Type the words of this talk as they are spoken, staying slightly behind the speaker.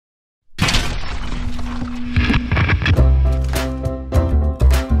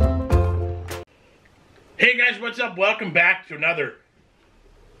Hey guys, what's up? Welcome back to another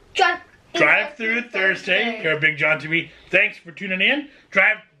Drive-Thru Thursday here at BigJon TV. Thanks for tuning in.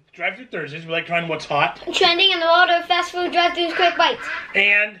 Drive-Thru Thursdays. We like to find what's hot, trending in the world of fast food drive-thrus, quick bites.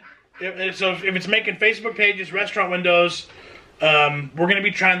 And if it's making Facebook pages, restaurant windows, we're going to be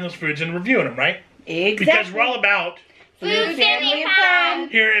trying those foods and reviewing them, right? Exactly. Because we're all about Food, family, fun.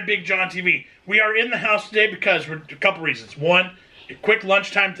 here at BigJon TV. We are in the house today because we're a couple reasons. One, a quick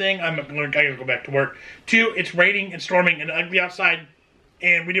lunchtime thing. I gotta go back to work. Two, it's raining and storming and ugly outside,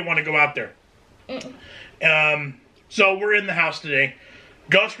 and we didn't want to go out there. So we're in the house today.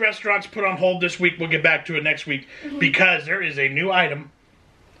 Ghost Restaurants put on hold this week. We'll get back to it next week because there is a new item.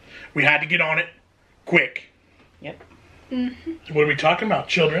 We had to get on it quick. Yep. What are we talking about,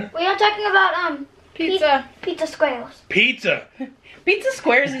 children? We are talking about Pizza. Pizza squares. Pizza. Pizza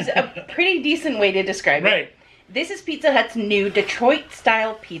squares is a pretty decent way to describe it. Right. This is Pizza Hut's new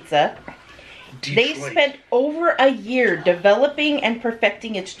Detroit-style pizza. They spent over a year developing and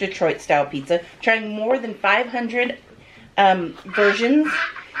perfecting its Detroit-style pizza, trying more than 500 versions.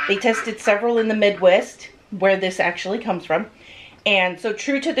 They tested several in the Midwest, where this actually comes from. And so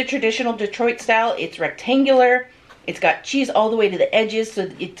true to the traditional Detroit style, it's rectangular. It's got cheese all the way to the edges, so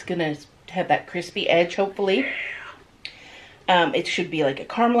it's going to have that crispy edge, hopefully. It should be like a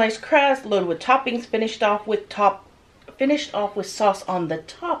caramelized crust, loaded with toppings, finished off with sauce on the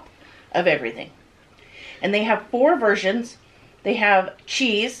top of everything. And they have 4 versions. They have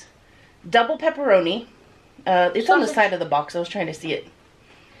cheese, double pepperoni. It's on the side of the box. I was trying to see it.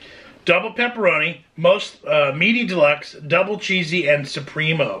 Double pepperoni, most meaty deluxe, double cheesy, and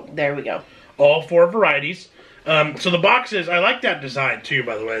supremo. There we go. All 4 varieties. So the boxes, I like that design too,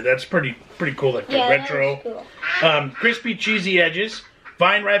 by the way. That's pretty cool, like the retro. Cool. Crispy, cheesy edges.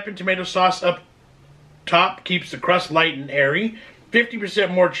 Vine ripened tomato sauce up top keeps the crust light and airy.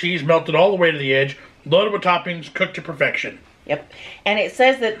 50% more cheese melted all the way to the edge. Loaded with toppings, cooked to perfection. Yep. And it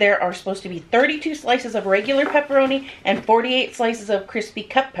says that there are supposed to be 32 slices of regular pepperoni and 48 slices of crispy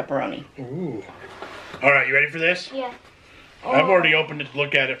cup pepperoni. Ooh. All right, you ready for this? Yeah. I've already opened it to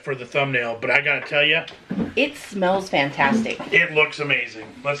look at it for the thumbnail, but I gotta tell you, It smells fantastic. it looks amazing.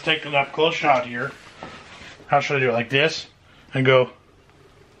 Let's take an up close shot here. How should I do it? Like this? And go.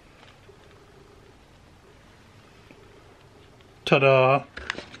 Ta-da.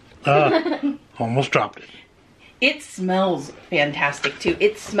 Almost dropped it. It smells fantastic too.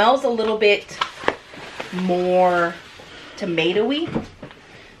 It smells a little bit more tomatoey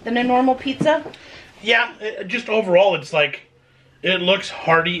than a normal pizza. Yeah, just overall, it's like, it looks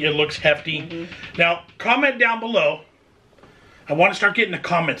hearty, it looks hefty. Now, comment down below. I want to start getting the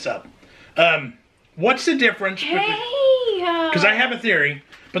comments up. What's the difference? Because I have a theory,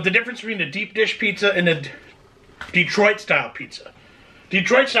 but the difference between a deep dish pizza and a Detroit style pizza.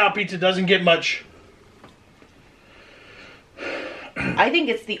 Detroit style pizza doesn't get much. I think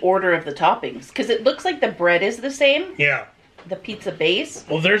it's the order of the toppings, because it looks like the bread is the same. Yeah. The pizza base.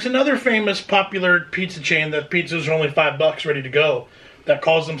 Well, there's another famous popular pizza chain that pizzas are only $5 ready to go that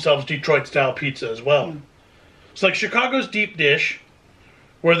calls themselves Detroit style pizza as well. It's like Chicago's deep dish,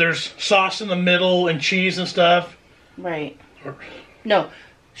 where there's sauce in the middle and cheese and stuff. Right. No,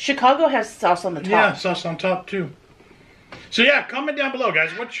 Chicago has sauce on the top. Yeah, sauce on top too. So yeah, comment down below,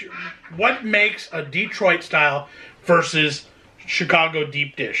 guys. What makes a Detroit style versus Chicago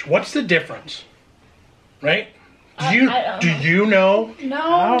deep dish? What's the difference? Right? Do you know? No,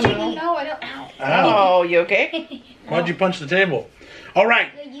 I don't know. no, I don't know. Oh, you okay? Why'd you punch the table? All right.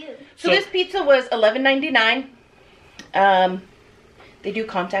 So this pizza was $11.99. They do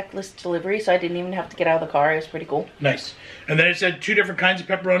contactless delivery, so I didn't even have to get out of the car. It was pretty cool. Nice. And then it said 2 different kinds of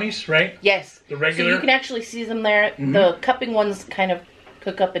pepperonis, right? Yes. The regular. So you can actually see them there. The cupping ones kind of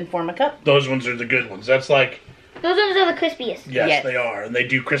cook up and form a cup. Those ones are the good ones. That's like. Those ones are the crispiest. Yes, they are, and they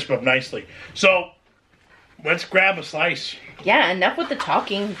do crisp up nicely. So let's grab a slice. Yeah, enough with the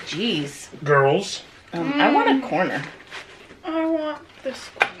talking. Jeez. Girls. I want a corner. I want this.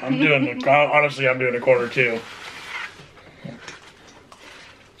 Honestly, I'm doing a quarter too.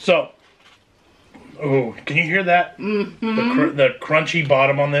 So, oh, can you hear that? The crunchy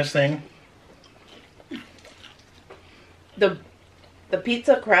bottom on this thing. The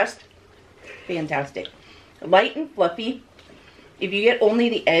pizza crust, fantastic. Light and fluffy. If you get only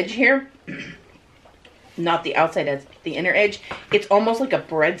the edge here, not the outside edge, the inner edge, it's almost like a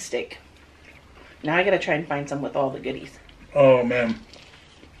breadstick. Now I gotta try and find some with all the goodies. Oh, man.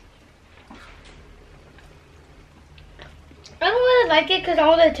 I don't really like it because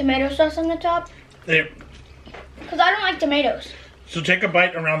all the tomato sauce on the top. Because I don't like tomatoes. So take a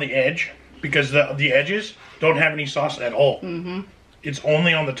bite around the edge, because the edges don't have any sauce at all. It's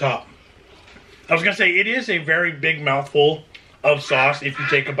only on the top. I was going to say, it is a very big mouthful of sauce if you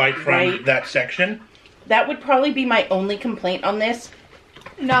take a bite from that section. That would probably be my only complaint on this.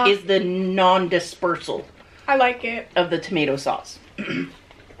 No. Is the non-dispersal. I like it. Of the tomato sauce.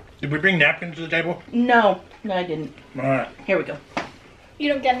 Did we bring napkins to the table? No. No, I didn't. All right. Here we go. You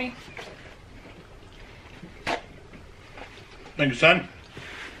don't get me. Thank you, son.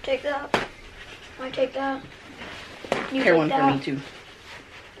 Take that. I take that. You Here, take one that. for me, too.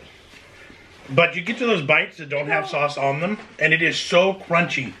 But you get to those bites that don't have sauce on them, and it is so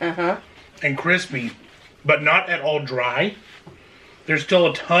crunchy and crispy, but not at all dry. There's still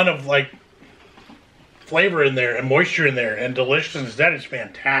a ton of, like, flavor in there and moisture in there and deliciousness. That is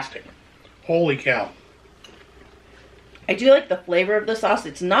fantastic. Holy cow. I do like the flavor of the sauce.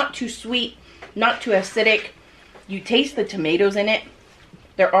 It's not too sweet, not too acidic. You taste the tomatoes in it.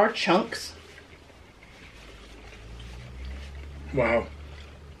 There are chunks. Wow.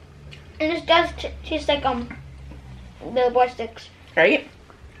 And this does taste like the boy sticks. Right?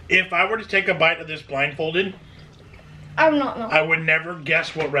 If I were to take a bite of this blindfolded, I would not know. I would never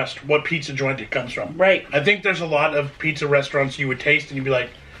guess what pizza joint it comes from. Right. I think there's a lot of pizza restaurants you would taste and you'd be like,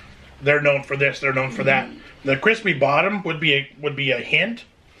 they're known for this, they're known for that. The crispy bottom would be a hint,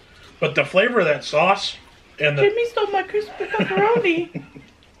 but the flavor of that sauce and the Jimmy stole my crispy pepperoni.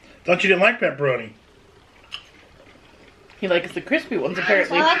 Thought you didn't like pepperoni. He likes the crispy ones, So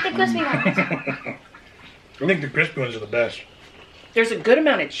apparently. I like the crispy ones. I think the crispy ones are the best. There's a good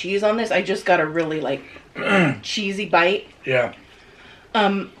amount of cheese on this. I just got a really, like, cheesy bite. Yeah.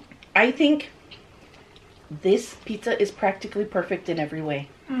 I think this pizza is practically perfect in every way.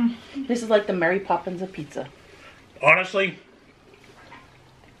 This is like the Mary Poppins of pizza. Honestly,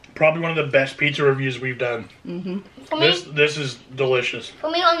 probably one of the best pizza reviews we've done. For me, This is delicious.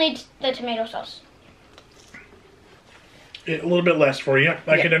 for me, only the tomato sauce. A little bit less for you.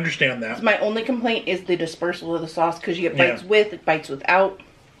 I can understand that. My only complaint is the dispersal of the sauce, because you get bites with, bites without.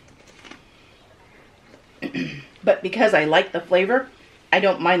 But because I like the flavor, I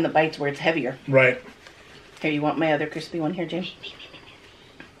don't mind the bites where it's heavier. Right. Here, you want my other crispy one here, James?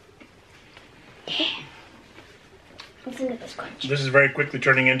 Listen to this crunch. This is very quickly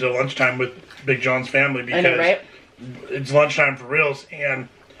turning into lunchtime with BigJon's family because I know, right? it's lunchtime for reals, and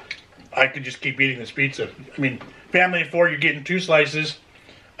I could just keep eating this pizza. I mean, family of 4, you're getting 2 slices.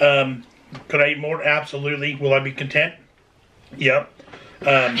 Could I eat more? Absolutely. Will I be content? Yep.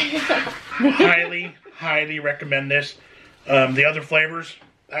 Highly, highly recommend this. The other flavors,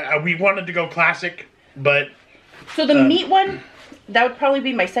 we wanted to go classic, but... So the meat one, that would probably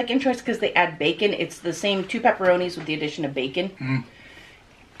be my second choice because they add bacon. It's the same 2 pepperonis with the addition of bacon.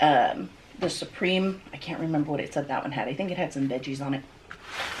 The Supreme, I can't remember what it said that one had. I think it had some veggies on it.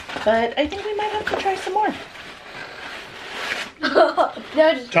 But I think we might have to try some more.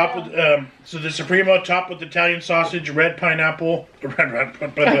 Top with so the Supremo topped with Italian sausage, red pineapple,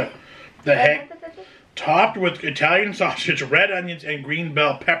 topped with Italian sausage, red onions, and green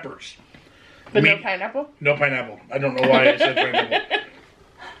bell peppers. But no pineapple? No pineapple. I don't know why I said pineapple.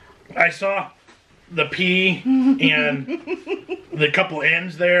 I saw the pea and the couple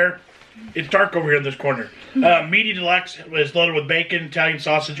ends there. It's dark over here in this corner. Meaty deluxe is loaded with bacon, Italian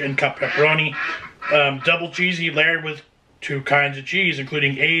sausage, and cut pepperoni. Double cheesy, layered with 2 kinds of cheese,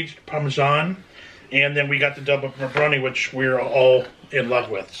 including aged Parmesan. And then we got the double pepperoni, which we're all in love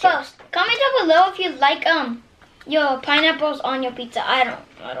with. So. First, comment down below if you like your pineapples on your pizza. I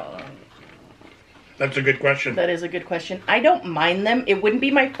don't know. That's a good question. That is a good question. I don't mind them. It wouldn't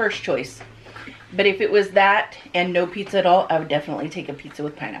be my first choice. But if it was that and no pizza at all, I would definitely take a pizza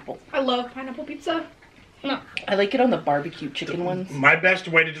with pineapple. I love pineapple pizza. No. I like it on the barbecue chicken ones. My best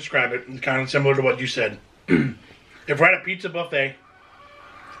way to describe it is kind of similar to what you said. If we're at a pizza buffet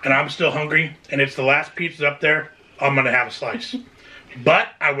and I'm still hungry and it's the last pizza up there, I'm going to have a slice. But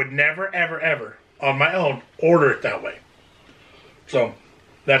I would never, ever, ever, on my own, order it that way. So,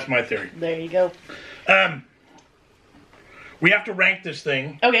 that's my theory. There you go. We have to rank this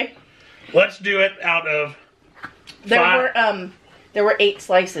thing. Okay. Let's do it out of 5. There were 8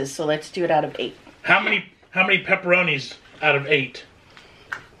 slices, so let's do it out of 8. How many pepperonis out of 8?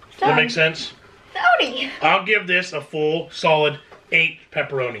 Does that make sense? 30. I'll give this a full, solid 8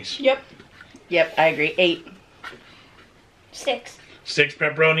 pepperonis. Yep, I agree. 8. 6. 6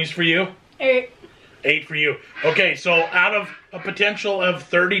 pepperonis for you? 8. 8 for you. Okay, so out of a potential of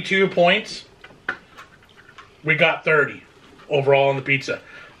 32 points, we got 30 overall on the pizza.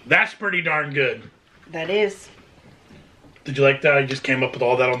 That's pretty darn good. That is. Did you like that? I just came up with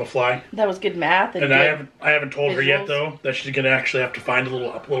all that on the fly. That was good math. And I haven't told her yet though that she's gonna actually have to find a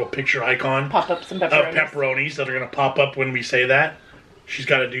little picture icon Pop up some of pepperonis. pepperonis that are gonna pop up when we say that. She's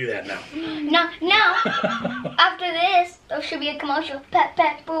got to do that now. No. After this, there should be a commercial.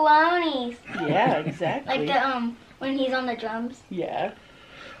 Pepperonis. Yeah, exactly. Like the when he's on the drums. Yeah.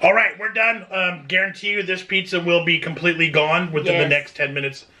 All right, we're done. Guarantee you this pizza will be completely gone within the next 10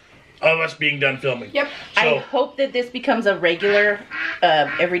 minutes of us being done filming. Yep. So, I hope that this becomes a regular,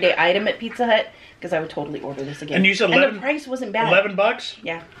 everyday item at Pizza Hut, because I would totally order this again. And you said the price wasn't bad. $11?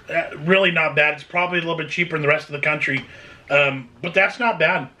 Yeah. Really not bad. It's probably a little bit cheaper in the rest of the country. But that's not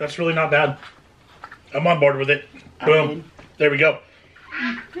bad. That's really not bad. I'm on board with it. Boom. There we go.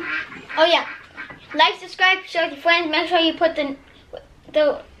 Oh yeah. Like, subscribe, share with your friends. Make sure you put the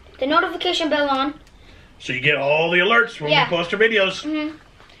notification bell on. So you get all the alerts when we post our videos. Mm-hmm.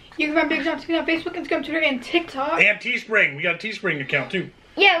 You can find BigJon on Facebook, Instagram, Twitter, and TikTok. And Teespring. We got a Teespring account too.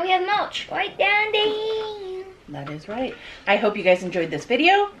 Yeah, we have merch right down there. That is right. I hope you guys enjoyed this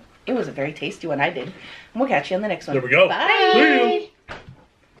video. It was a very tasty one. I did. And we'll catch you in the next one. There we go. Bye. See you.